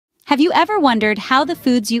Have you ever wondered how the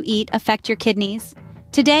foods you eat affect your kidneys?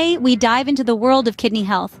 Today, we dive into the world of kidney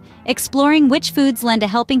health, exploring which foods lend a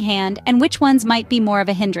helping hand and which ones might be more of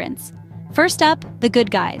a hindrance. First up, the good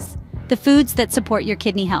guys, the foods that support your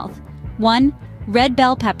kidney health. 1. Red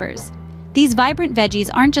bell peppers. These vibrant veggies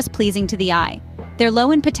aren't just pleasing to the eye. They're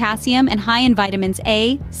low in potassium and high in vitamins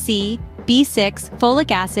A, C, B6, folic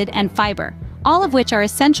acid, and fiber, all of which are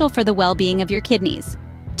essential for the well-being of your kidneys.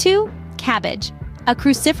 2. Cabbage. A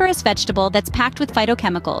cruciferous vegetable that's packed with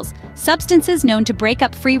phytochemicals, substances known to break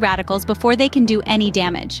up free radicals before they can do any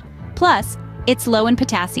damage. Plus, it's low in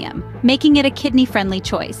potassium, making it a kidney-friendly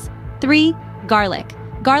choice. 3. Garlic.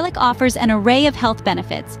 Garlic offers an array of health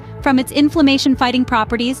benefits. From its inflammation-fighting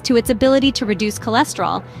properties to its ability to reduce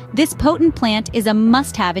cholesterol, this potent plant is a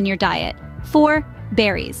must-have in your diet. 4.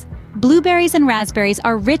 Berries. Blueberries and raspberries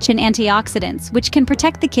are rich in antioxidants, which can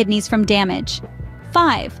protect the kidneys from damage.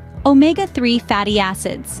 5. Omega-3 fatty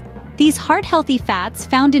acids. These heart-healthy fats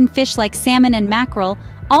found in fish like salmon and mackerel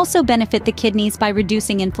also benefit the kidneys by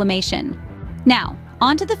reducing inflammation. Now,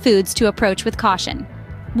 onto the foods to approach with caution.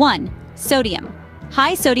 1. Sodium.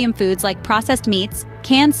 High-sodium foods like processed meats,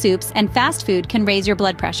 canned soups, and fast food can raise your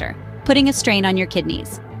blood pressure, putting a strain on your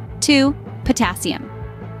kidneys. 2. Potassium.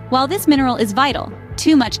 While this mineral is vital,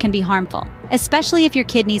 too much can be harmful, especially if your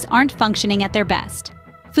kidneys aren't functioning at their best.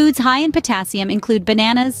 Foods high in potassium include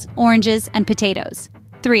bananas, oranges, and potatoes.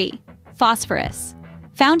 3. Phosphorus.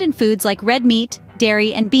 Found in foods like red meat,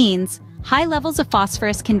 dairy, and beans, high levels of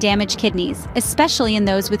phosphorus can damage kidneys, especially in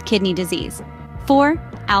those with kidney disease. 4.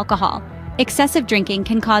 Alcohol. Excessive drinking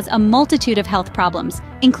can cause a multitude of health problems,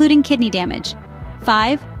 including kidney damage.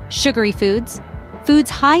 5. Sugary foods. Foods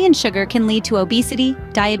high in sugar can lead to obesity,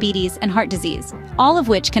 diabetes, and heart disease, all of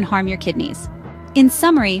which can harm your kidneys. In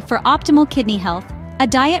summary, for optimal kidney health, a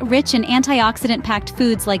diet rich in antioxidant-packed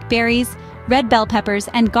foods like berries, red bell peppers,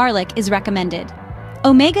 and garlic is recommended.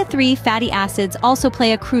 Omega-3 fatty acids also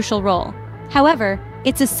play a crucial role. However,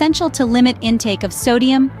 it's essential to limit intake of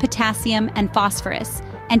sodium, potassium, and phosphorus,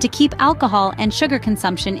 and to keep alcohol and sugar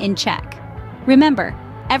consumption in check. Remember,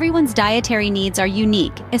 everyone's dietary needs are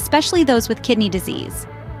unique, especially those with kidney disease.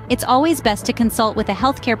 It's always best to consult with a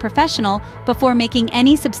healthcare professional before making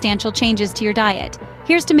any substantial changes to your diet.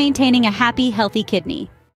 Here's to maintaining a happy, healthy kidney.